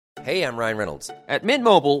Hey, I'm Ryan Reynolds. At Mint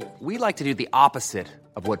Mobile, we like to do the opposite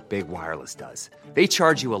of what Big Wireless does. They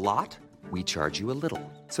charge you a lot, we charge you a little.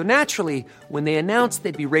 So naturally, when they announced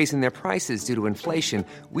they'd be raising their prices due to inflation,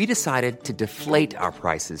 we decided to deflate our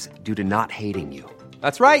prices due to not hating you.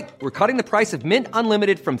 That's right. We're cutting the price of Mint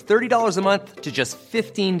Unlimited from $30 a month to just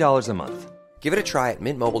 $15 a month. Give it a try at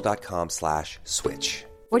mintmobile.com/switch.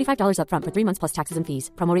 $45 up front for 3 months plus taxes and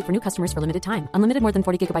fees. Promo rate for new customers for limited time. Unlimited more than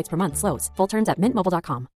 40 gigabytes per month. Slows full terms at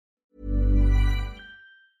mintmobile.com.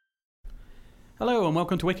 Hello and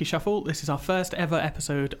welcome to Wiki Shuffle. This is our first ever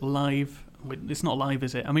episode live. It's not live,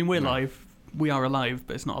 is it? I mean, we're live. We are alive,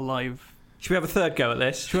 but it's not a live. Should we have a third go at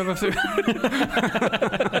this? Should we have a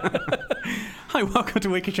Hi, welcome to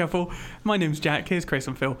Wiki Shuffle. My name's Jack. Here's Chris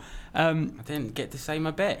and Phil. I didn't get to say my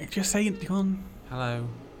bit. Just say it. Go on. Hello.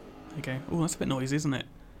 Okay. Oh, that's a bit noisy, isn't it?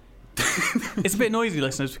 It's a bit noisy,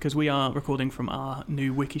 listeners, because we are recording from our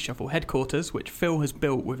new Wiki Shuffle headquarters, which Phil has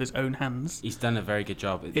built with his own hands. He's done a very good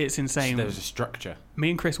job. It's insane. There was a structure.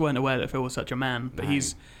 Me and Chris weren't aware that Phil was such a man, but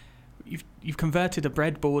you've converted a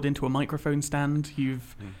breadboard into a microphone stand.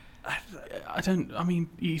 You've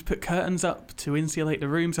you put curtains up to insulate the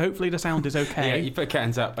room, so hopefully the sound is okay. Yeah, you put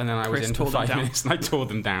curtains up, and then I was in for 5 minutes, and I tore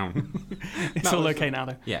them down. It's all okay now,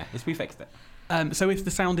 though. Yeah, we fixed it. So if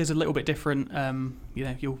the sound is a little bit different,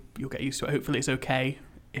 you'll get used to it. Hopefully it's okay.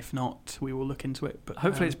 If not, we will look into it. But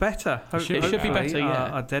hopefully it's better. It should be better.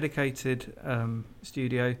 Yeah, our dedicated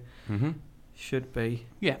studio should be.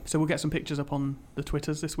 Yeah. So we'll get some pictures up on the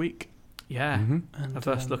Twitters this week. Yeah, of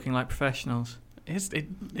us looking like professionals.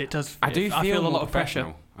 It does. I feel a lot of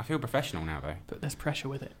pressure. I feel professional now, though. But there's pressure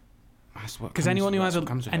with it. Because anyone who has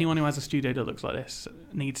a studio that looks like this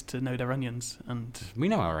needs to know their onions, and we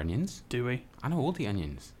know our onions. Do we? I know all the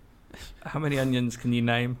onions. How many onions can you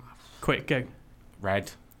name? Quick, go.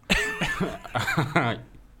 Red. The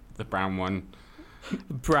brown one.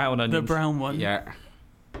 Brown onions. The brown one. Yeah.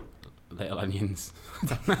 Little onions.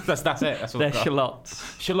 that's it. That's all. They're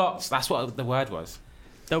shallots. Shallots. That's what the word was.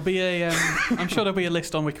 There'll be I'm sure there'll be a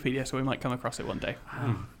list on Wikipedia, so we might come across it one day.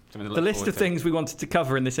 The list of things we wanted to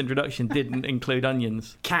cover in this introduction didn't include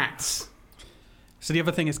onions. Cats. So the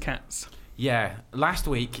other thing is cats. Yeah. Last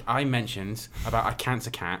week I mentioned about a cancer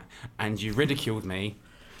cat, and you ridiculed me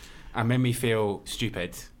and made me feel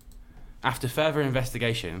stupid. After further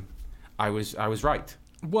investigation, I was right.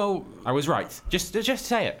 Well, I was right. Just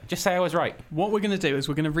say it. Just say I was right. What we're going to do is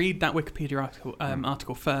we're going to read that Wikipedia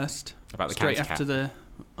article first, about the straight cancer after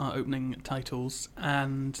our opening titles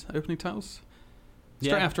and opening titles.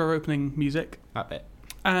 Straight Yeah. after our opening music. That bit.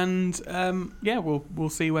 And we'll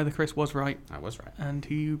see whether Chris was right. I was right. And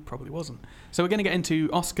he probably wasn't. So we're going to get into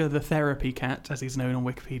Oscar the therapy cat, as he's known on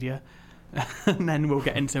Wikipedia. And then we'll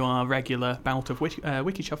get into our regular bout of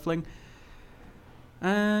wiki shuffling.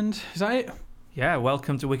 And is that it? Yeah,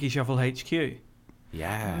 welcome to Wiki Shuffle HQ.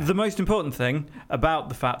 Yeah. The most important thing about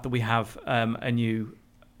the fact that we have a new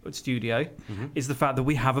studio is the fact that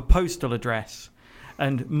we have a postal address.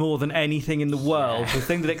 And more than anything in the world, the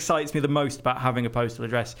thing that excites me the most about having a postal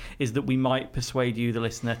address is that we might persuade you, the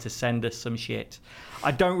listener, to send us some shit. I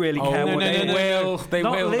don't really care what they will. They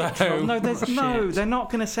not will. Literal. No, there's Shit. they're not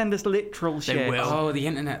going to send us literal shit. They will. Oh, the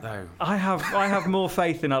internet, though. I have more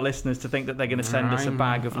faith in our listeners to think that they're going to send us a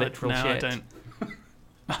bag of literal shit.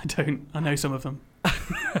 I don't. I know some of them.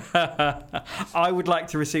 I would like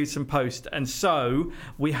to receive some post, and so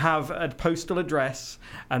we have a postal address,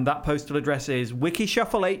 and that postal address is Wiki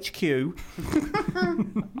Shuffle HQ.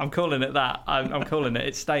 I'm calling it that. I'm calling it.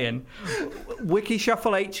 It's staying. Wiki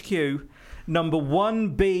Shuffle HQ, number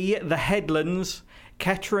 1B, The Headlands,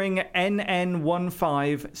 Kettering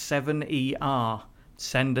NN157ER.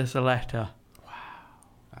 Send us a letter. Wow,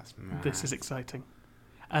 that's mad. This is exciting.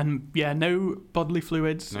 And no bodily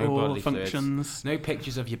fluids or functions. No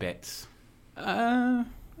pictures of your bits. Okay.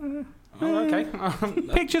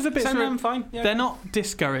 Pictures of bits. Send them, fine. Yeah. They're not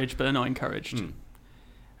discouraged, but they're not encouraged.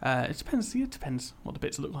 It depends. It depends what the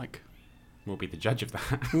bits look like. We'll be the judge of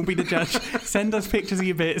that. We'll be the judge. Send us pictures of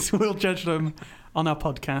your bits. We'll judge them on our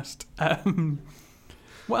podcast.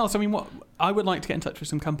 What else? I mean, I would like to get in touch with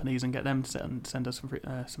some companies and get them to send us some free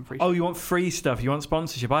stuff. Oh, you want free stuff? You want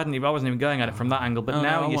sponsorship? I wasn't even going at it from that angle, but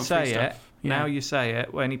now you say it. Yeah. Now you say it.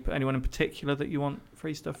 Anyone in particular that you want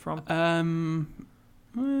free stuff from?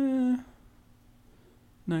 No.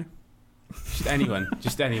 Just anyone.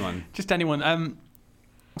 Just anyone. Just anyone.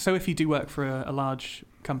 So if you do work for a large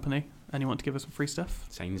company and you want to give us some free stuff,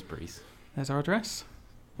 Sainsbury's. There's our address.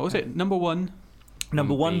 What was it? Number 1.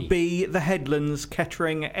 Number 1B, The Headlands,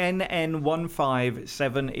 Kettering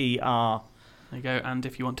NN157ER. There you go. And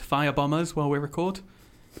if you want to firebomb us while we record,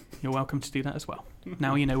 you're welcome to do that as well.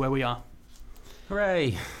 Now you know where we are.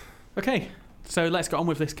 Hooray. Okay, so let's get on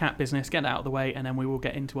with this cat business, get it out of the way, and then we will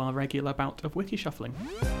get into our regular bout of wiki shuffling.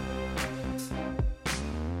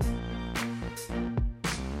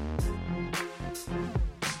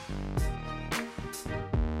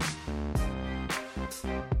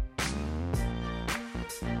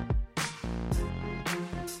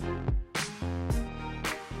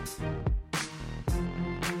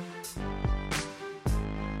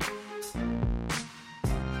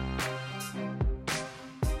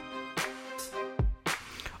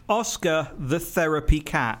 Oscar the therapy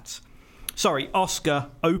cat. Sorry, Oscar,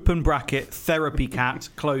 open bracket, therapy cat,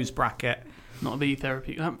 close bracket. Not the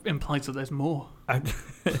therapy. That implies that there's more.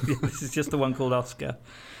 This is just the one called Oscar.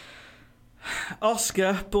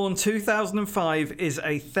 Oscar, born 2005, is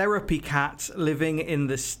a therapy cat living in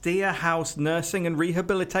the Steer House Nursing and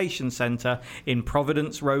Rehabilitation Centre in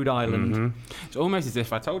Providence, Rhode Island. Mm-hmm. It's almost as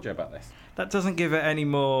if I told you about this. That doesn't give it any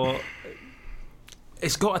more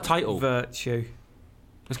It's got a title. virtue.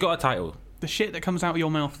 It's got a title. The shit that comes out of your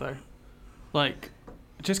mouth, though. Like,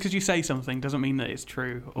 just because you say something doesn't mean that it's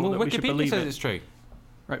true or Well, that we should Wikipedia believe says it. it's true.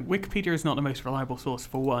 Right, Wikipedia is not the most reliable source,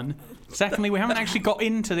 for one. Secondly, we haven't actually got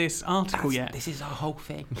into this article yet. This is our whole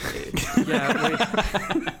thing.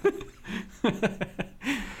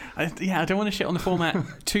 I don't want to shit on the format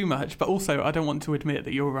too much, but also I don't want to admit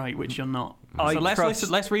that you're right, which you're not. So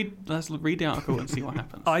let's read the article and see what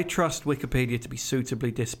happens. I trust Wikipedia to be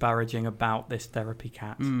suitably disparaging about this therapy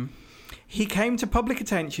cat. He came to public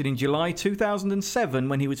attention in July 2007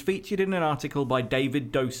 when he was featured in an article by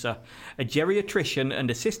David Doser, a geriatrician and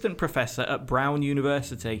assistant professor at Brown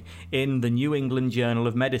University, in the New England Journal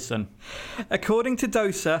of Medicine. According to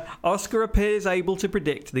Doser, Oscar appears able to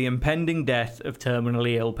predict the impending death of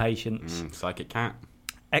terminally ill patients. Psychic cat.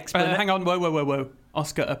 Hang on, whoa.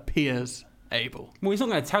 Oscar appears able. Well, he's not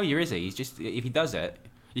going to tell you, is he? He's just, if he does it,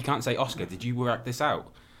 you can't say, Oscar, did you work this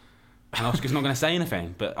out? And Oscar's not going to say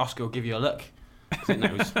anything, but Oscar will give you a look. 'Cause it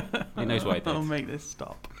knows. It knows what it did. I'll make this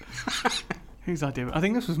stop. Whose idea? I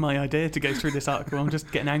think this was my idea to go through this article. I'm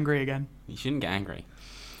just getting angry again. You shouldn't get angry.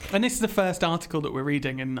 And this is the first article that we're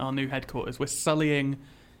reading in our new headquarters. We're sullying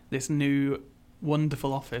this new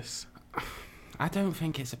wonderful office. I don't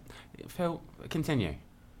think it's Phil, continue.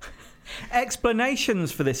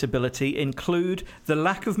 Explanations for this ability include the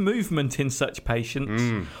lack of movement in such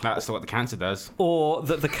patients, That's what the cancer does. or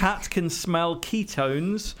that the cat can smell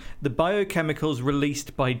ketones, the biochemicals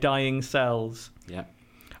released by dying cells. Yeah.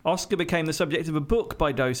 Oscar became the subject of a book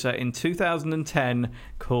by Doser in 2010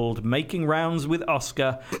 called Making Rounds with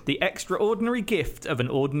Oscar, The Extraordinary Gift of an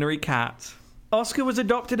Ordinary Cat. Oscar was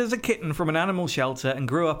adopted as a kitten from an animal shelter and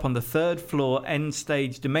grew up on the third-floor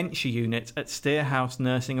end-stage dementia unit at Steer House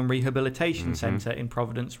Nursing and Rehabilitation Centre in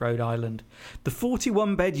Providence, Rhode Island. The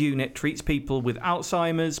 41-bed unit treats people with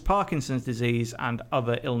Alzheimer's, Parkinson's disease and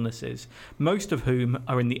other illnesses, most of whom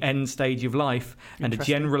are in the end stage of life and are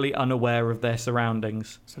generally unaware of their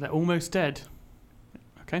surroundings. So they're almost dead.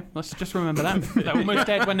 Okay, let's just remember that. They're almost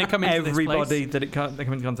dead when they come into this place. Everybody that they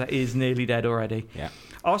come into contact is nearly dead already. Yeah.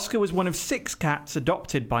 Oscar was one of 6 cats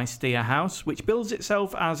adopted by Steer House, which bills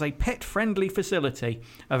itself as a pet-friendly facility.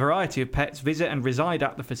 A variety of pets visit and reside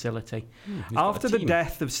at the facility. After the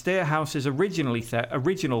death of Steer House's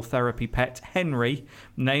original therapy pet, Henry,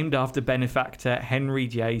 named after benefactor Henry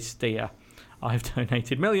J. Steer. I've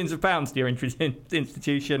donated millions of pounds to your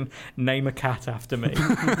institution. Name a cat after me.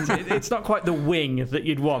 It's not quite the wing that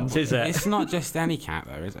you'd want, is it? It's not just any cat,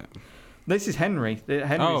 though, is it? This is Henry.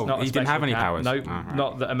 Henry's not a he didn't special have any cat. powers? No, Oh, right.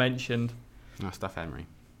 not that I mentioned. No, stuff Henry.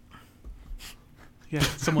 Yeah,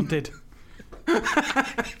 someone did.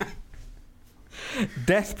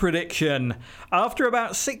 Death prediction. After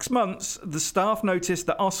about 6 months, the staff noticed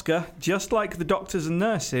that Oscar, just like the doctors and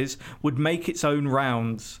nurses, would make its own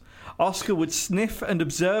rounds. Oscar would sniff and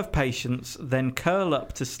observe patients, then curl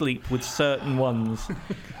up to sleep with certain ones.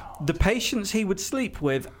 The patients he would sleep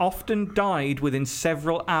with often died within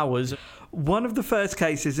several hours. One of the first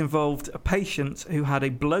cases involved a patient who had a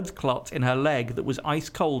blood clot in her leg that was ice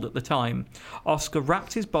cold at the time. Oscar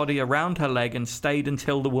wrapped his body around her leg and stayed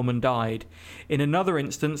until the woman died. In another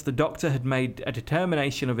instance, the doctor had made a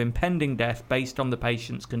determination of impending death based on the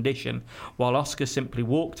patient's condition, while Oscar simply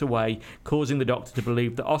walked away, causing the doctor to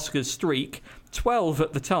believe that Oscar's streak, 12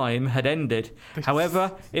 at the time, had ended.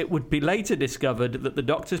 However, it would be later discovered that the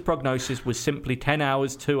doctor's prognosis was simply 10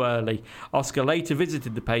 hours too early. Oscar later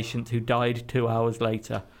visited the patient, who died 2 hours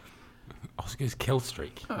later. Oscar's kill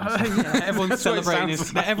streak. Yeah, everyone's That's what it celebrating.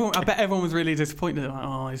 sounds I bet everyone was really disappointed. Like,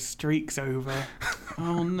 oh, his streak's over.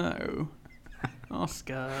 Oh no,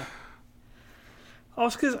 Oscar.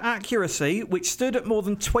 Oscar's accuracy, which stood at more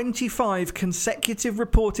than 25 consecutive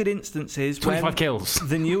reported instances 25 when kills.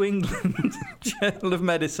 the New England Journal of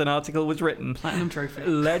Medicine article was written, Platinum trophy.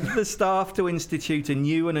 led the staff to institute a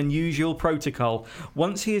new and unusual protocol.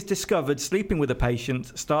 Once he is discovered sleeping with a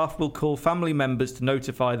patient, staff will call family members to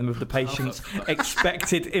notify them of the patient's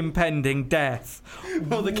expected impending death.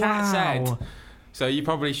 Well, the cat Wow. said. So you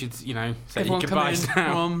probably should, say your Everyone come goodbyes in.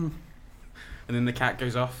 now. And then the cat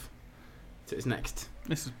goes off to its next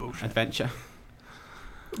this is bullshit. adventure.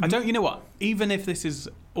 You know what? Even if this is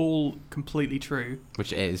all completely true,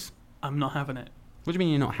 Which it is. I'm not having it. What do you mean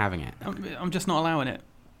you're not having it? I'm just not allowing it.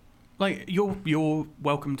 Like, you're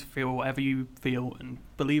welcome to feel whatever you feel and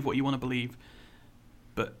believe what you want to believe.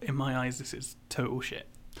 But in my eyes, this is total shit.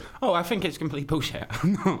 Oh, I think it's complete bullshit.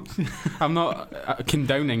 I'm not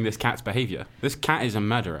condoning this cat's behaviour. This cat is a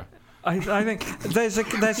murderer. I think there's a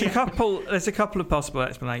couple of possible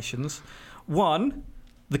explanations. One,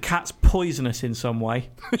 the cat's poisonous in some way.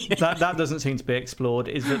 That doesn't seem to be explored.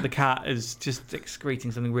 Is that the cat is just excreting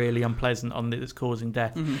something really unpleasant on that's causing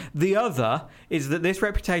death. Mm-hmm. The other is that this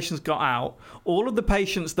reputation's got out. All of the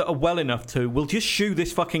patients that are well enough to will just shoo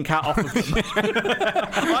this fucking cat off of them.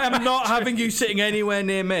 I am not having you sitting anywhere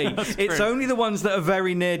near me. It's true. only the ones that are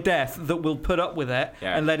very near death that will put up with it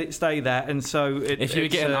Yeah. and let it stay there. And so If you were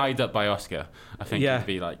getting eyed up by Oscar, I think Yeah. you'd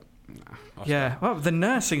be like, nah, Oscar. Yeah, well, the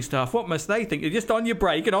nursing staff, what must they think? You're just on your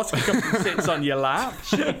break and Oscar comes and sits on your lap.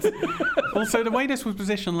 Also, the way this was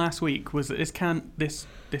positioned last week was that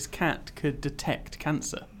this cat could detect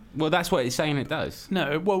cancer. Well, that's what it's saying it does.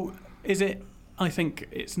 No, well, is it? I think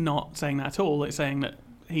it's not saying that at all. It's saying that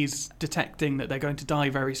he's detecting that they're going to die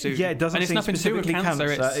very soon. Yeah, it doesn't and it's seem nothing to do with specifically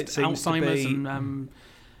cancer. cancer. It It's seems to Alzheimer's be and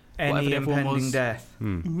Any whatever the other one impending was. death.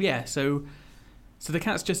 yeah. So the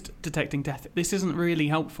cat's just detecting death. This isn't really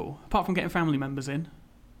helpful, apart from getting family members in.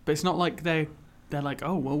 But it's not like they're like,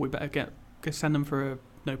 oh well, we better go send them for a,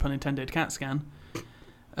 no pun intended, CAT scan,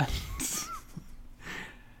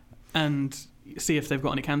 and see if they've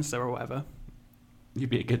got any cancer or whatever. You'd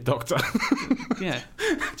be a good doctor. Yeah.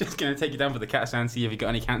 Just going to take you down for the cat scan, see if you've got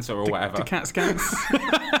any cancer or whatever. Do cat scans?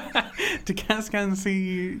 Do cat scans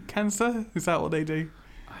see cancer? Is that what they do?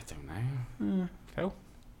 I don't know. Phil?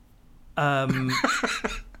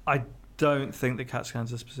 I don't think the CAT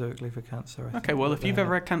scans are specifically for cancer. I Okay, think well, that if you've they're-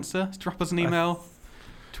 ever had cancer, drop us an email,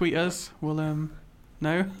 tweet us. We'll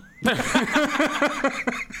know.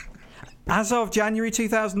 As of January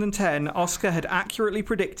 2010, Oscar had accurately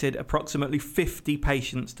predicted approximately 50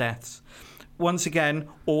 patients' deaths. Once again,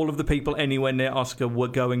 all of the people anywhere near Oscar were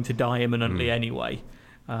going to die imminently anyway.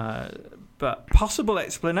 But possible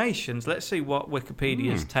explanations. Let's see what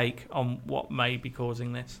Wikipedia's take on what may be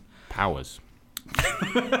causing this. Powers.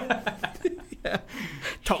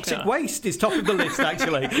 Toxic Yeah. waste is top of the list,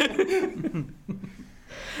 actually.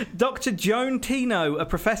 Dr. Joan Tino, a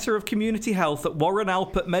professor of community health at Warren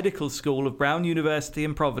Alpert Medical School of Brown University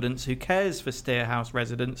in Providence, who cares for Steer House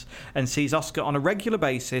residents and sees Oscar on a regular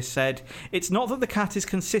basis, said, "It's not that the cat is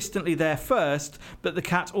consistently there first, but the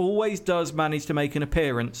cat always does manage to make an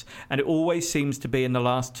appearance, and it always seems to be in the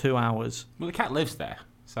last 2 hours." Well, the cat lives there,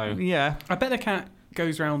 so Yeah, I bet the cat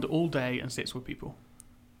goes around all day and sits with people.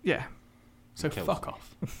 yeah. So Kills. fuck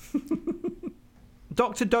off.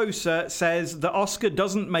 Dr. Doser says that Oscar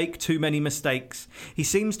doesn't make too many mistakes. He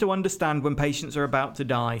seems to understand when patients are about to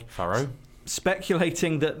die, Furrow.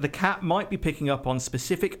 speculating that the cat might be picking up on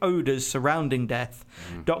specific odours surrounding death.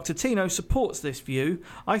 Dr. Tino supports this view.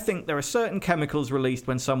 "I think there are certain chemicals released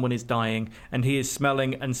when someone is dying, and he is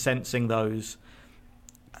smelling and sensing those."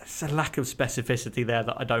 It's a lack of specificity there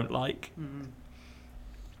that I don't like.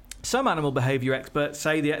 Some animal behaviour experts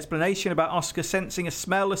say the explanation about Oscar sensing a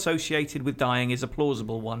smell associated with dying is a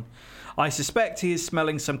plausible one. "I suspect he is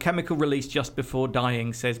smelling some chemical release just before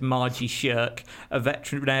dying," says Margie Shirk, a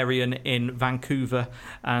veterinarian in Vancouver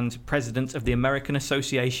and president of the American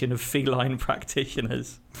Association of Feline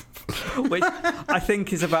Practitioners, which I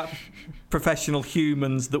think is about professional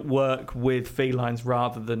humans that work with felines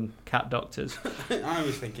rather than cat doctors. I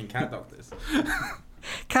was thinking cat doctors.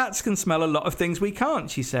 "Cats can smell a lot of things we can't,"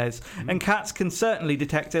 she says, "and cats can certainly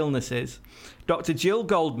detect illnesses." Dr. Jill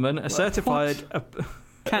Goldman, a certified...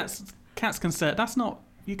 Cats can sit. That's not.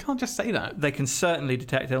 You can't just say that. They can certainly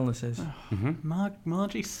detect illnesses.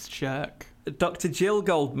 Margie Shirk. Dr. Jill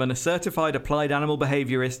Goldman, a certified applied animal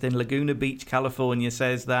behaviourist in Laguna Beach, California,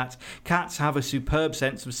 says that cats have a superb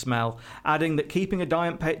sense of smell, adding that keeping a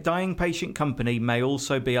dying patient company may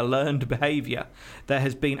also be a learned behaviour. There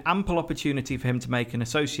has been ample opportunity for him to make an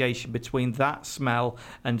association between that smell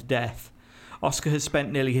and death. Oscar has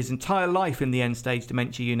spent nearly his entire life in the end-stage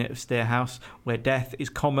dementia unit of Steer House, where death is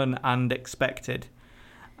common and expected.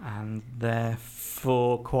 and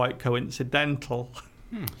therefore quite coincidental.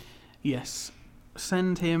 Yes.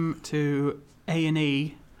 Send him to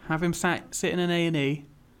A&E, have him sit in an A&E,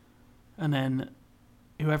 and then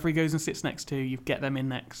whoever he goes and sits next to, you get them in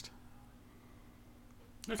next.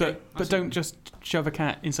 Okay, But don't just shove a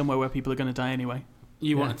cat in somewhere where people are going to die anyway.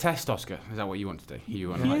 You want to test Oscar? Is that what you want to do? You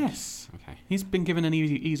want Yes. Okay. He's been given an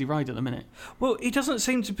easy ride at the minute. Well, he doesn't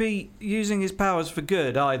seem to be using his powers for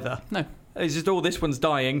good either. No. It's just, this one's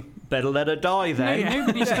dying. Better let her die then.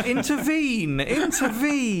 No, Yeah, intervene.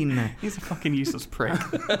 He's a fucking useless prick.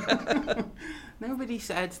 Nobody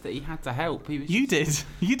said that he had to help. He was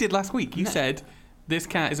You did last week. You said this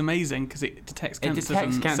cat is amazing because it detects cancer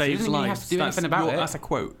and saves Doesn't mean you have lives. to do anything about it. That's a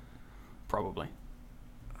quote. Probably.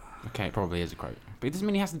 Okay, it probably is a quote. But it doesn't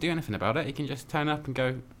mean he has to do anything about it. He can just turn up and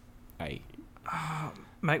go, hey.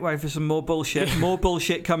 Make way for some more bullshit. More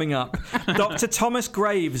bullshit coming up. Dr. Thomas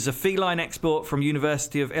Graves, a feline expert from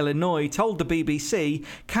University of Illinois, told the BBC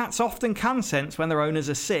cats often can sense when their owners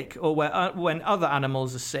are sick or when other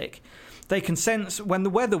animals are sick. They can sense when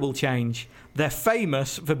the weather will change. They're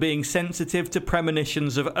famous for being sensitive to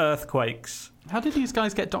premonitions of earthquakes. How did these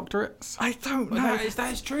guys get doctorates? I don't know.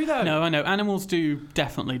 That is true, though. No, I know. Animals do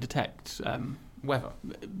definitely detect, Weather.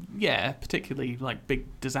 yeah, particularly like big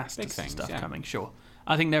disasters Big things, and stuff yeah. coming, sure.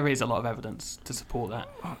 I think there is a lot of evidence to support that.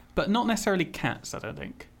 But not necessarily cats, I don't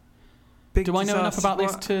think. Big Do I know enough about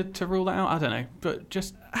disaster- this to rule that out? I don't know. But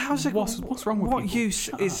just How's it? what's wrong with what people? use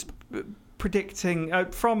Shut is up. predicting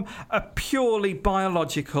from a purely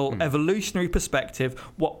biological evolutionary perspective?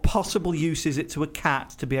 What possible use is it to a cat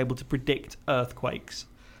to be able to predict earthquakes?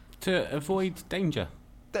 To avoid danger.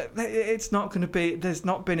 It's not going to be. There's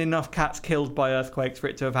not been enough cats killed by earthquakes for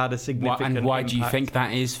it to have had a significant. And why do you impact. think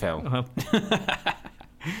that is, Phil?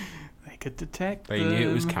 They could detect They knew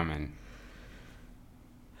it was coming.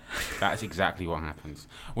 That's exactly what happens.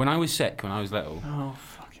 When I was sick, when I was little, Oh,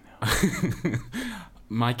 fucking hell.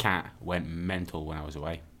 my cat went mental when I was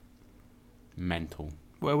away. Mental.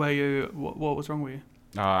 Where were you? What was wrong with you?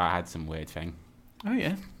 Oh, I had some weird thing. Oh,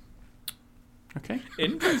 yeah. Okay.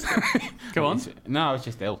 Interesting. Go on. No, I was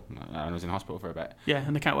just ill. I was in hospital for a bit. Yeah,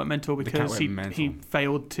 and the cat went mental cat because went mental. he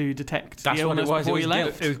failed to detect That's the what it illness was. before It you was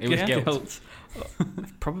left. guilt. It was guilt.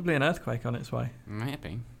 Probably an earthquake on its way. Might have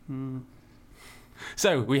been. Hmm.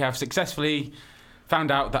 So we have successfully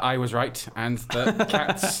found out that I was right and that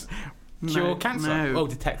cats cure cancer. No. Oh,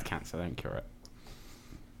 detect cancer, don't cure it.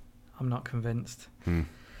 I'm not convinced.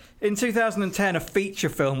 In 2010, a feature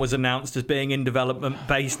film was announced as being in development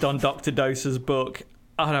based on Dr. Dosa's book.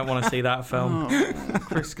 I don't want to see that film. Oh,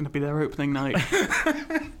 Chris is going to be there opening night.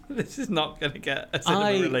 This is not going to get a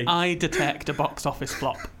cinema release. I detect a box office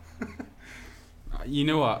flop. You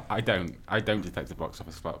know what? I don't detect the box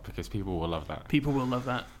office flop because people will love that. People will love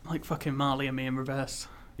that. Like fucking Marley and me in reverse.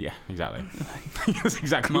 Yeah, exactly. That's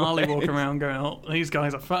exactly Marley what it walking is. around going, oh, these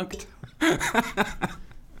guys are fucked.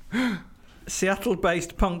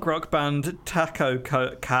 Seattle-based punk rock band Taco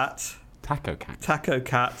Cat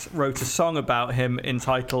wrote a song about him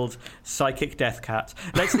entitled Psychic Death Cat.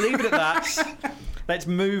 Let's leave it at that. Let's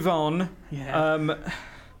move on. Yeah.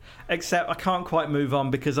 Except I can't quite move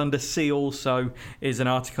on because under C also is an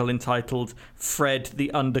article entitled Fred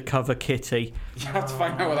the Undercover Kitty. You have to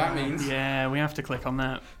find out what that means. Yeah, we have to click on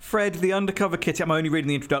that. Fred the Undercover Kitty, I'm only reading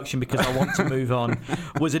the introduction because I want to move on,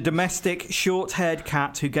 was a domestic, short-haired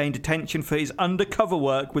cat who gained attention for his undercover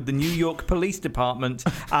work with the New York Police Department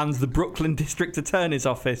and the Brooklyn District Attorney's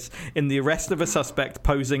Office in the arrest of a suspect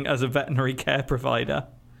posing as a veterinary care provider.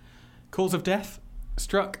 Cause of death,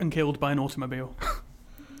 struck and killed by an automobile.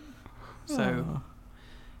 So,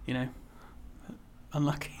 you know,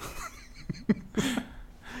 unlucky.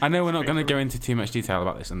 I know we're not going to go into too much detail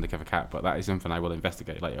about this undercover cat, but that is something I will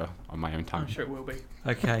investigate later on my own time. I'm sure it will be.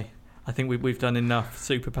 Okay. I think we've done enough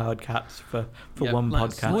superpowered cats for Yeah, one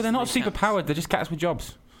let's- podcast. Well, they're not Cats. super powered. They're just cats with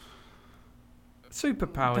jobs.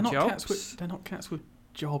 Superpowered They're not jobs. they're not cats with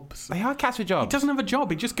jobs. They are cats with He jobs. doesn't have a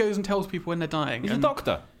job. He just goes and tells people when they're dying. He's a and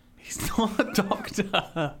doctor. He's not a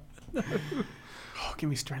doctor. Oh,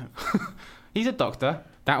 give me strength. He's a doctor.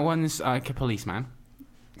 That one's like a policeman.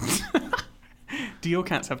 Do your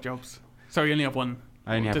cats have jobs? Sorry, you only have one.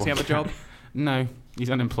 I only have Does he one have a job? No,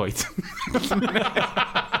 he's unemployed. So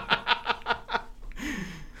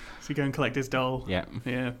you go and collect his doll. Yeah.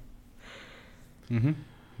 Yeah. Mm-hmm.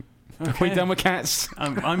 Okay. We done with cats?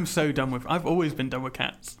 I'm so done with. I've always been done with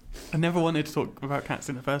cats. I never wanted to talk about cats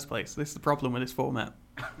in the first place. This is the problem with this format.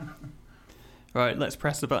 Right, let's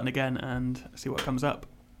press the button again and see what comes up.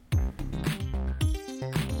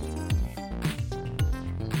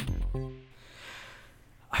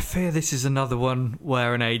 fear this is another one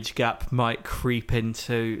where an age gap might creep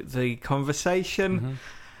into the conversation.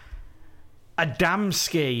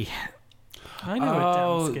 Adamski. I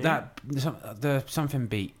know Adamski. the something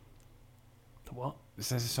beat. The what?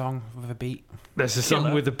 There's a song with a beat. There's a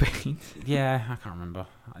song with a beat. Yeah, I can't remember.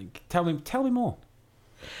 Tell me more.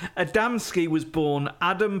 Adamski was born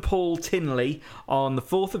Adam Paul Tinley on the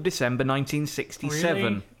 4th of December 1967.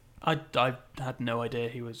 Really? I had no idea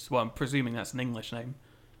he was... Well, I'm presuming that's an English name.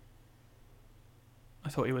 I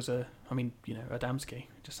thought he was Adamski.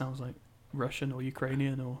 It just sounds like Russian or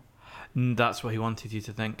Ukrainian or... That's what he wanted you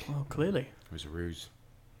to think. Well, clearly. It was a ruse.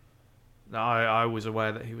 I was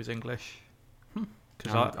aware that he was English.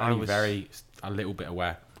 Because I was a little bit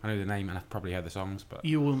aware. I know the name and I've probably heard the songs, but...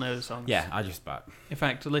 You will know the songs. Yeah, I just... But in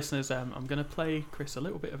fact, listeners, I'm going to play Chris a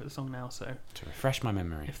little bit of the song now, so... To refresh my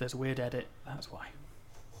memory. If there's a weird edit, that's why.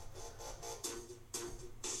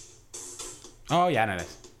 Oh, yeah, I know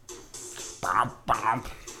this. Bum, bum.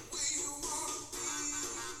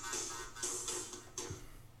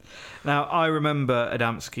 Now, I remember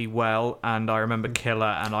Adamski well, and I remember Killer,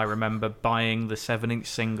 and I remember buying the 7-inch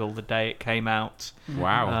single the day it came out.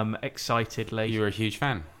 Wow. Excitedly. You were a huge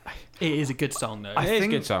fan. It is a good song, though. It is a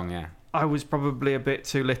good song, yeah. I was probably a bit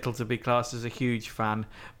too little to be classed as a huge fan,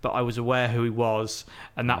 but I was aware who he was,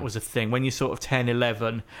 and that was a thing. When you're sort of 10,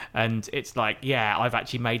 11, and it's like, yeah, I've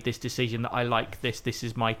actually made this decision that I like this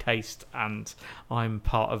is my taste, and I'm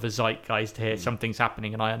part of a zeitgeist here, something's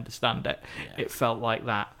happening and I understand it. Yeah. It felt like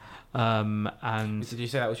that. And did you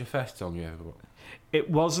say that was your first song you ever bought? It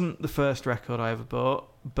wasn't the first record I ever bought,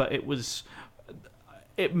 but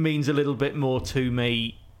it means a little bit more to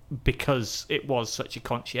me because it was such a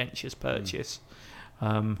conscientious purchase.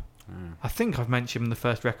 I think I've mentioned the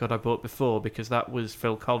first record I bought before because that was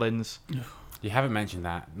Phil Collins. You haven't mentioned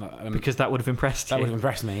that. Because that would have impressed you. That would have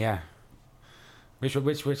impressed me, yeah. Which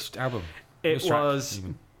album? It was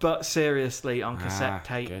But Seriously on cassette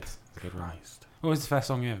tape. Good one. What was the first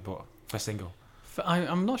song you ever bought? First single?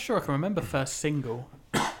 I'm not sure I can remember first single.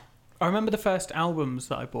 I remember the first albums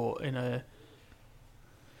that I bought in a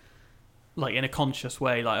conscious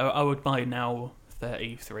way. Like I would buy Now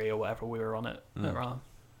 33 or whatever we were on it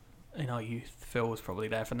in our youth. Phil was probably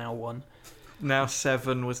there for Now 1. Now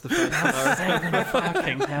 7 was the first one. 7,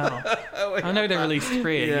 fucking hell. I know they released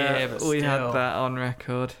 3 a year, but we still. had that on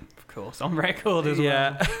record. Of course, on record as well.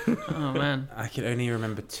 Yeah. Oh, man. I can only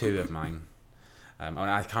remember 2 of mine. I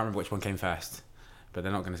can't remember which one came first, but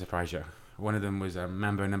they're not going to surprise you. One of them was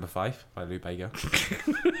Mambo No. 5 by Lou Bega.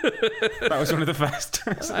 That was one of the first.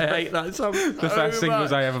 I hate that song. The first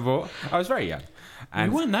singles I ever bought. I was very young.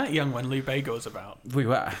 And we weren't that young when Lou Bega was about. We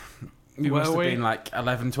were. We must have been like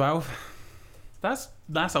 11, 12.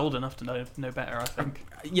 That's old enough to know better, I think.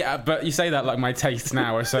 Yeah, but you say that like my tastes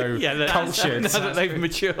now are so cultured. Now that they've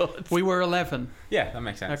matured. We were 11. Yeah, that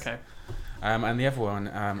makes sense. Okay. And the other one,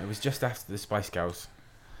 it was just after the Spice Girls.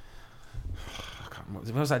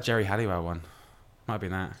 What was that Jerry Halliwell one? Might have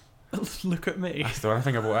been that. Look at me. That's the one I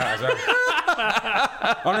think I bought out as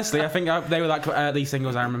well. Honestly, I think they were like these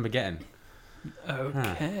singles I remember getting.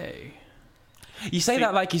 Okay. You say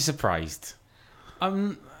that like you're surprised.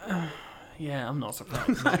 Yeah, I'm not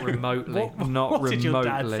surprised. Not remotely. What did your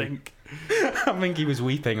dad think? I think he was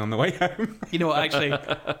weeping on the way home. You know what, actually,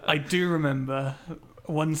 I do remember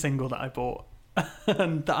one single that I bought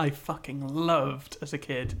and that I fucking loved as a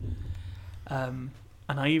kid. And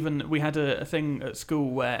we had a thing at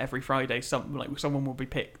school where every Friday someone would be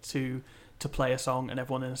picked to play a song and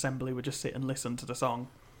everyone in assembly would just sit and listen to the song.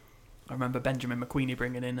 I remember Benjamin McQueenie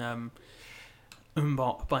bringing in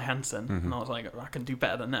Umbop by Hanson, and I was like, I can do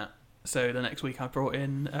better than that. So the next week I brought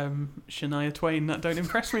in Shania Twain, That Don't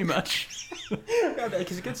Impress Me Much.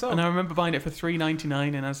 It's a good song. And I remember buying it for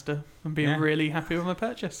 $3.99 in Asda and being really happy with my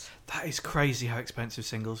purchase. That is crazy how expensive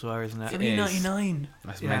singles were, isn't it? $3.99.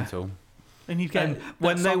 That's mental. And you'd get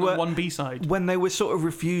when they were one B-side. When they were sort of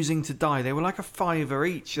refusing to die, they were like a $5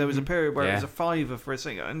 each. There was a period where it was a $5 for a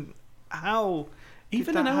single. And how...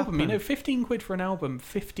 Even an album, happen? £15 for an album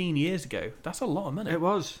 15 years ago, that's a lot of money. It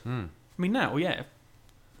was. I mean, now,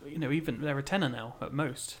 even they're a tenner now at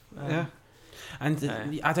most. Yeah.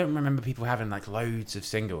 And I don't remember people having like loads of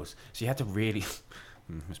singles. So you had to really...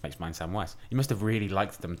 This makes mine sound worse. You must have really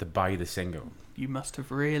liked them to buy the single. You must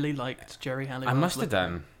have really liked Jerry Halliwell. I must have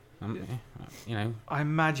done. You know. I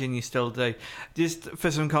imagine you still do. Just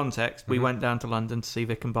for some context, we went down to London to see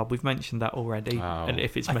Vic and Bob. We've mentioned that already. Oh. And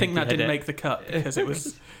if it's I think made that the didn't edit- make the cut because it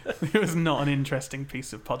was not an interesting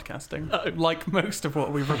piece of podcasting, like most of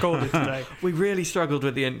what we've recorded today. We really struggled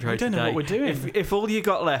with the intro We don't know today. what we're doing. If all you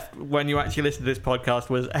got left when you actually listened to this podcast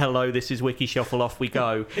was, hello, this is Wiki Shuffle, off we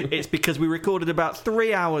go, it's because we recorded about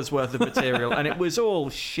 3 hours worth of material and it was all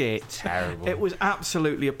shit. Terrible. It was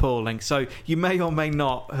absolutely appalling. So you may or may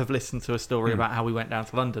not have listened to a story about how we went down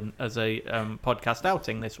to London as a podcast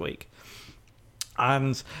outing this week.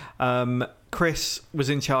 And Chris was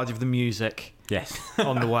in charge of the music Yes,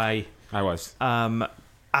 on the way. I was.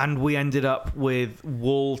 And we ended up with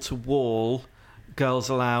wall-to-wall Girls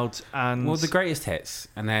Aloud and... Well, the greatest hits,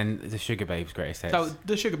 and then the Sugar Babes' greatest hits.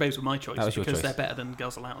 The Sugar Babes were my choice That was your because choice. they're better than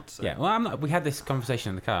Girls Aloud. So. Yeah, well, we had this conversation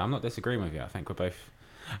in the car. I'm not disagreeing with you. I think we're both...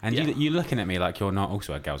 And Yeah. you're looking at me like you're not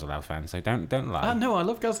also a Girls Aloud fan, so don't lie. No, I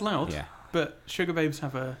love Girls Aloud. Yeah. But Sugar Babes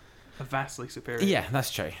have a vastly superior. Yeah,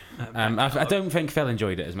 that's true. I don't think Phil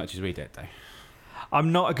enjoyed it as much as we did, though.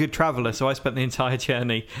 I'm not a good traveller, so I spent the entire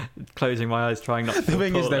journey closing my eyes, trying not to The feel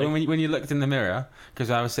thing is, though, poorly. when you looked in the mirror, because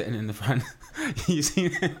I was sitting in the front, you see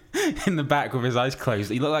him in the back with his eyes closed.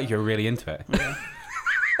 You look like you're really into it. Yeah.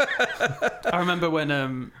 I remember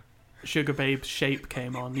when Sugar Babe's Shape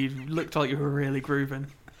came on. You looked like you were really grooving,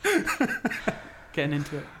 getting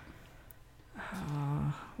into it.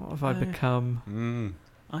 What have I become?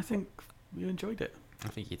 I think you enjoyed it. I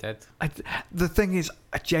think you did. The thing is,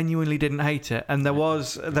 I genuinely didn't hate it, and there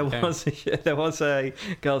was a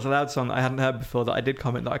Girls Aloud song that I hadn't heard before that I did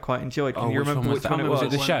comment that I quite enjoyed. Can you remember which one it was?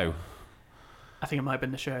 Was it the show? I think it might have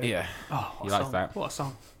been the show. Yeah. Oh, what You a liked song. that? What a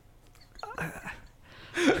song.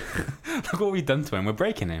 Look what we've done to him. We're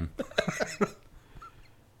breaking him.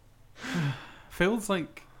 Feels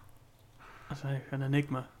like, I don't know, an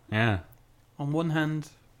enigma. Yeah. On one hand,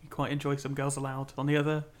 you quite enjoy some Girls Aloud. On the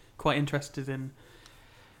other, quite interested in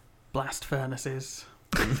blast furnaces.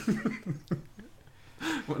 There's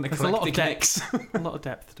a lot of depth. A lot of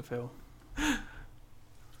depth to fill.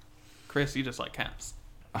 Chris, you just like cats.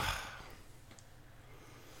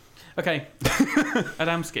 Okay.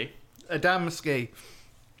 Adamski.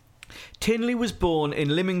 Tinley was born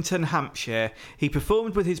in Lymington, Hampshire. He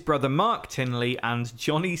performed with his brother Mark Tinley and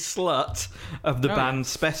Johnny Slut of the band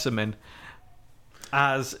Specimen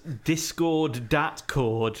as Discord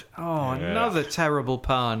Datcord. Oh, another terrible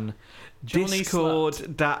pun. Johnny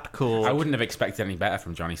Discord Datcord. I wouldn't have expected any better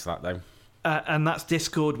from Johnny Slut, though. And that's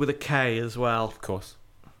Discord with a K as well. Of course.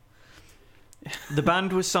 The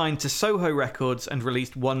band was signed to Soho Records and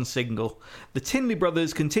released one single. The Tinley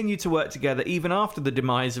brothers continued to work together even after the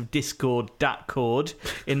demise of Discord Datcord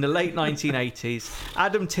in the late 1980s.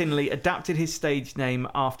 Adam Tinley adapted his stage name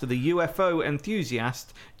after the UFO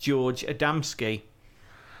enthusiast George Adamski.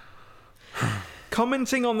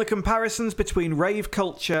 Commenting on the comparisons between rave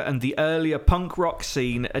culture and the earlier punk rock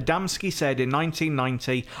scene, Adamski said in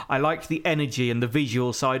 1990, "I liked the energy and the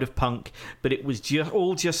visual side of punk, but it was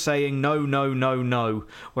just saying no, no, no, no,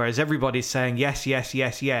 whereas everybody's saying yes, yes,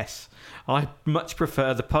 yes, yes. I much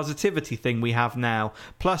prefer the positivity thing we have now.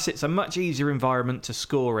 Plus, it's a much easier environment to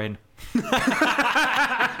score in." There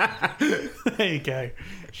you go.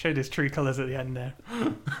 Showed his true colours at the end there.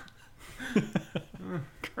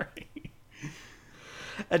 Great.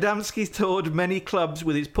 Adamski toured many clubs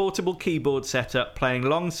with his portable keyboard setup, playing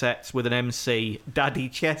long sets with an MC, Daddy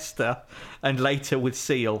Chester, and later with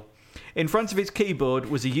Seal. In front of his keyboard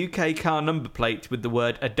was a UK car number plate with the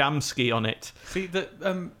word Adamski on it. See,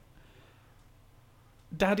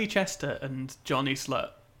 Daddy Chester and Johnny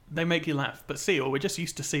Slut, they make you laugh, but Seal, we're just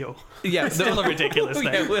used to Seal. Yeah, It's still a ridiculous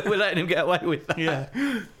name. Yeah, we're letting him get away with that. Yeah.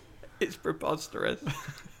 It's preposterous.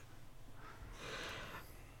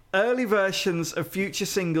 Early versions of future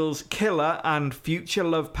singles Killer and Future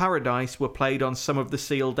Love Paradise were played on some of the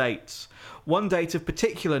Seal dates. One date of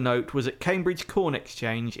particular note was at Cambridge Corn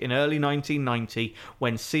Exchange in early 1990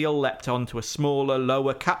 when Seal leapt onto a smaller,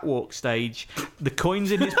 lower catwalk stage. The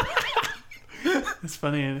coins in his... That's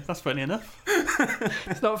funny. That's funny enough.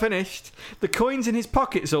 It's not finished. The coins in his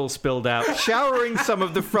pockets all spilled out, showering some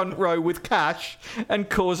of the front row with cash and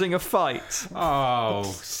causing a fight. Oh,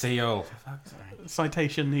 Seal.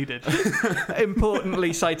 Citation needed.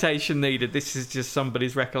 Importantly, citation needed. This is just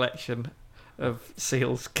somebody's recollection of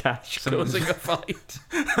Seal's cash causing a fight.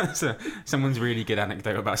 Someone's really good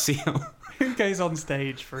anecdote about Seal. Who goes on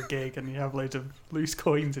stage for a gig and you have loads of loose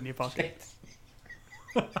coins in your pocket?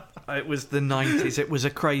 It was the 90s. It was a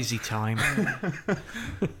crazy time.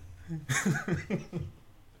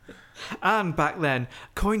 And back then,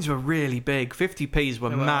 coins were really big. 50p's were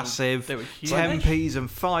massive. They were huge. 10p's and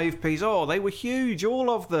 5p's. Oh, they were huge, all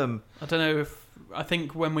of them. I don't know if... I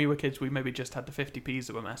think when we were kids, we maybe just had the 50p's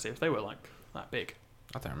that were massive. They were, like, that big.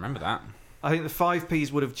 I don't remember that. I think the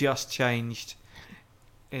 5p's would have just changed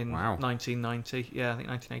in Wow. 1990. Yeah, I think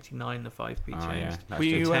 1989 the 5p Oh, yeah. changed. That's Were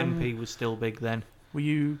good. you, 10p was still big then. Were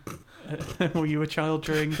you a child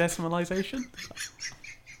during decimalisation?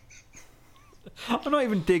 I'm not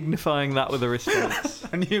even dignifying that with a response.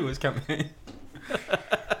 I knew it was coming.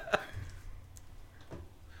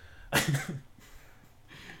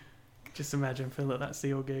 Just imagine Phil at that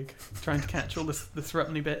seal gig, trying to catch all the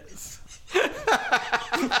thrupney bits.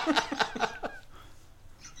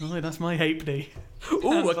 Oh, that's my halfpenny. Ooh,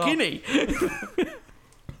 Hands a off. guinea!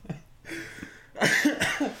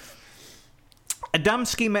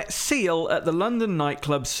 Adamski met Seal at the London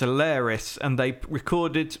nightclub Solaris and they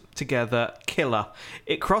recorded together Killer.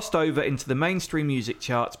 It crossed over into the mainstream music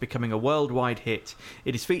charts, becoming a worldwide hit.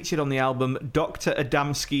 It is featured on the album Dr.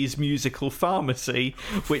 Adamski's Musical Pharmacy,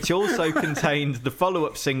 which also contained the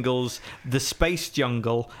follow-up singles The Space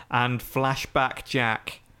Jungle and Flashback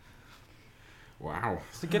Jack. Wow.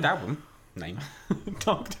 It's a good album name.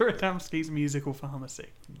 Dr. Adamski's Musical Pharmacy.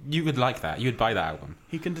 You would like that. You would buy that album.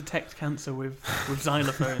 He can detect cancer with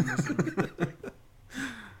xylophones.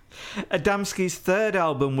 Adamski's third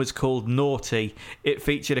album was called Naughty. It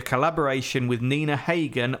featured a collaboration with Nina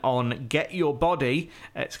Hagen on Get Your Body!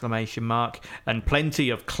 And plenty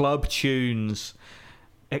of club tunes.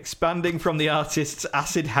 Expanding from the artist's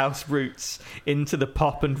acid house roots into the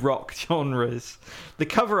pop and rock genres. The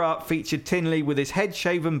cover art featured Tinley with his head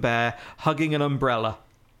shaven bare, hugging an umbrella.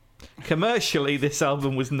 Commercially, this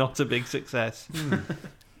album was not a big success.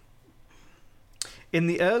 In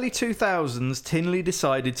the early 2000s, Tinley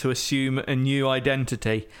decided to assume a new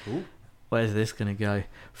identity. Ooh. Where's this going to go?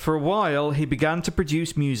 For a while, he began to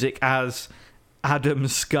produce music as Adam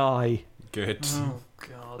Sky. Good. Oh,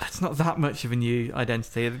 God. That's not that much of a new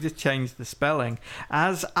identity. They've just changed the spelling.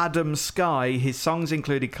 As Adam Sky, his songs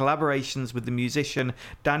included collaborations with the musician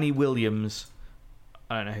Danny Williams.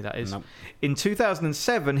 I don't know who that is. Nope. In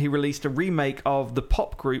 2007, he released a remake of the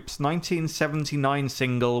pop group's 1979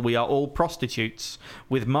 single We Are All Prostitutes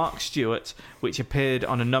with Mark Stewart, which appeared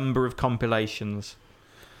on a number of compilations.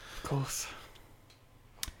 Of course.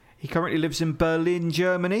 He currently lives in Berlin,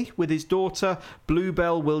 Germany, with his daughter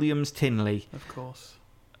Bluebell Williams Tinley. Of course.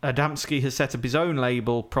 Adamski has set up his own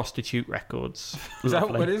label, Prostitute Records. Is that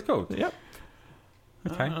Lovely. what it is called? Yep.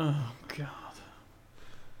 Okay. Oh, God.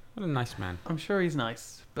 What a nice man. I'm sure he's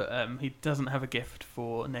nice, but he doesn't have a gift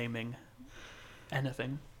for naming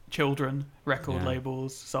anything. Children, record Yeah.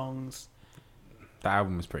 labels, songs. That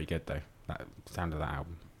album was pretty good, though. That sound of that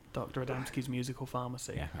album. Dr. Adamski's Musical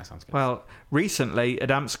Pharmacy. Yeah, that sounds good. Well, recently,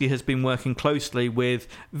 Adamski has been working closely with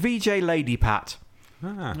VJ Lady Pat.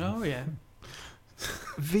 Ah. Oh, yeah.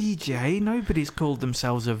 VJ? Nobody's called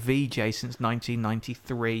themselves a VJ since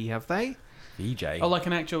 1993, have they? VJ. Oh, like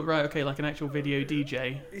an actual... Right, okay, like an actual video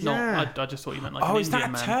DJ. Yeah. I just thought you meant like Oh, an is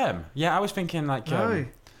Indian that a man. term? Yeah, I was thinking like No.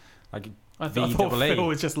 like I thought VEE. Phil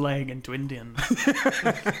was just laying into Indians.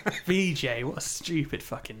 VJ, what a stupid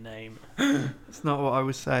fucking name. That's not what I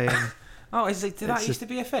was saying. Oh, is it? Did that It's used to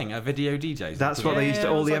be a thing? A video DJ? That's what they used to...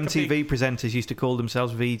 Yeah, All it the was like a MTV presenters used to call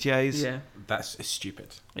themselves VJs. Yeah. That's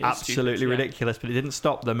stupid. It is Absolutely stupid, yeah. ridiculous, but it didn't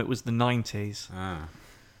stop them. It was the 90s. Ah.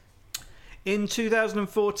 In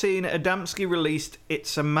 2014, Adamski released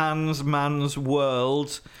It's a Man's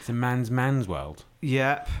World. It's a man's world.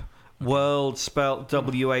 Yep. World spelt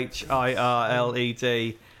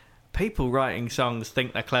WHIRLED. People writing songs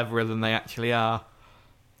think they're cleverer than they actually are.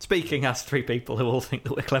 Speaking as three people who all think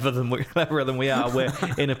that we're cleverer than we are, we're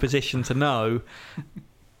in a position to know.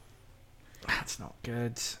 That's not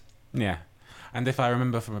good. Yeah. And if I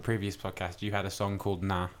remember from a previous podcast, you had a song called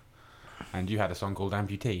Nah, and you had a song called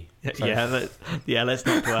Amputee. So- Let's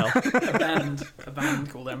not dwell. A band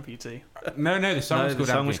called Amputee. No, the song was the called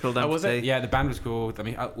song Amputee. was called Oh, was it? Amputee. Yeah, the band was called. I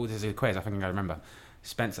mean, there's a quiz. I think I remember.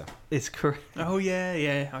 Spencer. It's correct. Oh,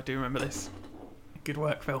 yeah, I do remember this. Good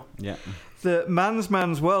work, Phil. Yeah. The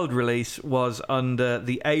Man's World release was under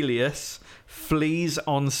the alias Fleas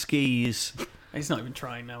on Skis. He's not even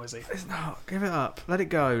trying now, is he? It's not. Give it up. Let it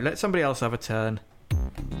go. Let somebody else have a turn.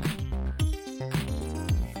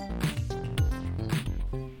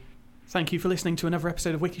 Thank you for listening to another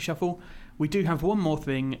episode of Wiki Shuffle. We do have one more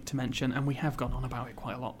thing to mention, and we have gone on about it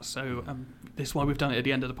quite a lot. So this is why we've done it at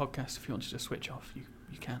the end of the podcast. If you want to just switch off, you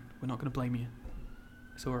can. We're not going to blame you.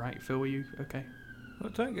 It's all right. Phil, are you okay?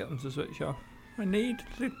 Well, don't get them to switch off. I need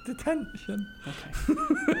the attention.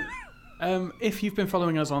 Okay. If you've been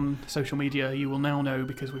following us on social media, you will now know,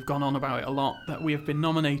 because we've gone on about it a lot, that we have been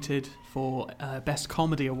nominated for Best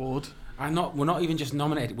Comedy Award. We're not even just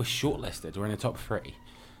nominated, we're shortlisted. We're in the top 3.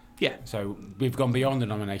 Yeah. So we've gone beyond the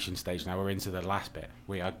nomination stage now. We're into the last bit.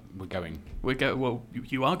 We're going. Well,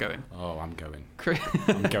 you are going. Oh, I'm going. Chris,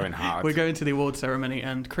 I'm going hard. We're going to the award ceremony,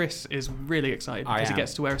 and Chris is really excited because he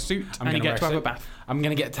gets to wear a suit and you get to have a bath. I'm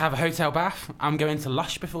going to get to have a hotel bath. I'm going to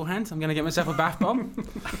Lush beforehand. I'm going to get myself a bath bomb.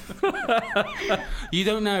 You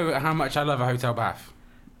don't know how much I love a hotel bath.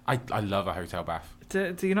 I love a hotel bath.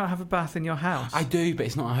 Do you not have a bath in your house? I do, but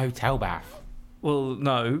it's not a hotel bath. Well,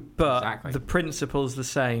 no, but Exactly. the principle's the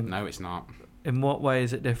same. No, it's not. In what way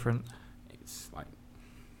is it different? It's like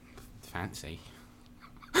fancy.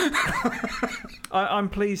 I'm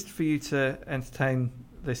pleased for you to entertain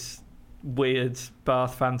this weird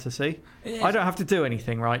bath fantasy. I don't have to do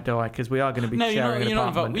anything, right, do I? Because we are going to be sharing you're an not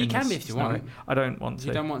apartment. involved. You in can this be if you scenario. want. I don't want to.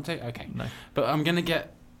 You don't want to? Okay. No. But I'm going to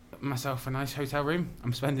get myself a nice hotel room.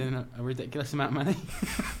 I'm spending a ridiculous amount of money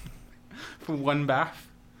for one bath.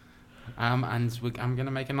 And I'm going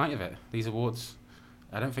to make a night of it. These awards,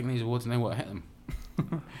 I don't think these awards know what hit them.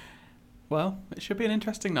 Well, it should be an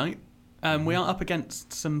interesting night. We are up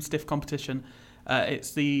against some stiff competition.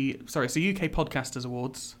 It's the UK Podcasters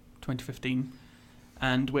Awards 2015,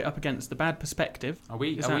 and we're up against the Bad Perspective. Are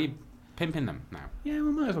we pimping them now? Yeah,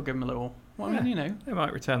 we might as well give them a little. Well, I mean, you know. They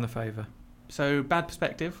might return the favour. So, Bad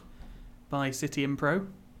Perspective by City Impro,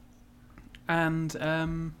 and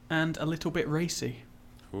A Little Bit Racy.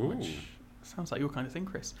 Ooh. Which sounds like your kind of thing,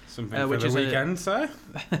 Chris. Something for the weekend, sir?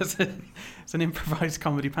 It's an improvised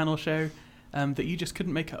comedy panel show that you just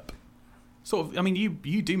couldn't make up. Sort of, I mean, you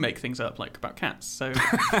do make things up, like about cats, so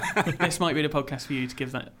this might be the podcast for you to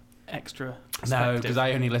give that extra perspective. No, because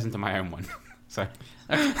I only listen to my own one. So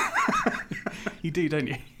You do, don't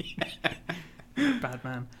you? Bad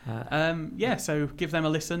man. So give them a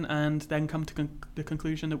listen and then come to the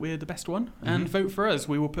conclusion that we're the best one and vote for us.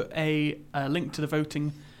 We will put a link to the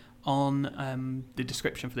voting on the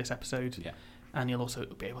description for this episode. Yeah. And you'll also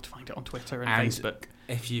be able to find it on Twitter and Facebook.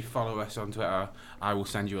 If you follow us on Twitter, I will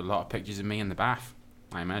send you a lot of pictures of me in the bath,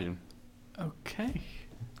 I imagine. Okay.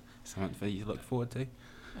 Something for you to look forward to.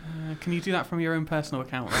 Can you do that from your own personal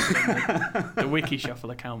account rather than the Wiki Shuffle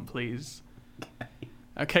account, please?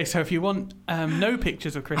 Okay, so if you want no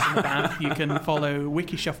pictures of Chris in the bath, you can follow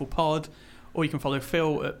Wiki Shuffle Pod, or you can follow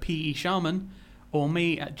Phil at PE Shaman, or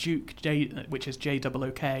me at Duke J, which is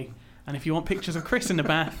JOOK. And if you want pictures of Chris in the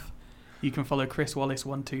bath, you can follow Chris Wallace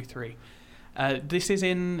 123. Is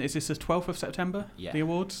this the 12th of September? Yeah. The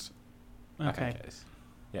awards. Okay.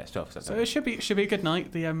 Yeah, it's 12th So September. it should be a good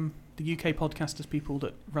night. The UK podcasters people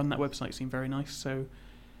that run that website seem very nice. So,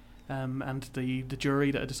 and the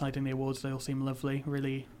jury that are deciding the awards, they all seem lovely,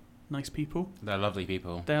 really nice people. They're lovely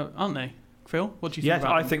people. Aren't they? Phil, what do you think Yes,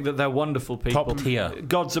 about I them? think that they're wonderful people. Top tier.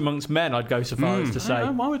 Gods amongst men, I'd go so far as to say.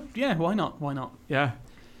 Why not? Why not? Yeah.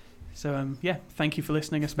 So, thank you for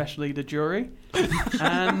listening, especially the jury.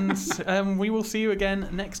 And we will see you again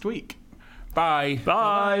next week. Bye.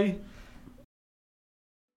 Bye.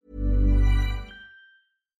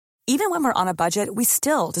 Even when we're on a budget, we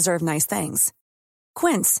still deserve nice things.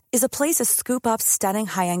 Quince is a place to scoop up stunning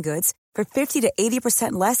high-end goods for 50 to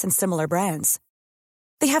 80% less than similar brands.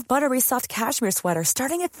 They have buttery soft cashmere sweaters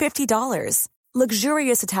starting at $50,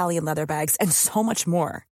 luxurious Italian leather bags, and so much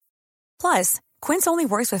more. Plus, Quince only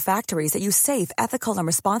works with factories that use safe, ethical, and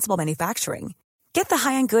responsible manufacturing. Get the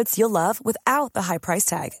high-end goods you'll love without the high price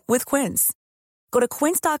tag with Quince. Go to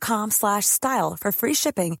quince.com/style for free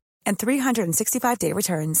shipping and 365-day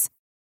returns.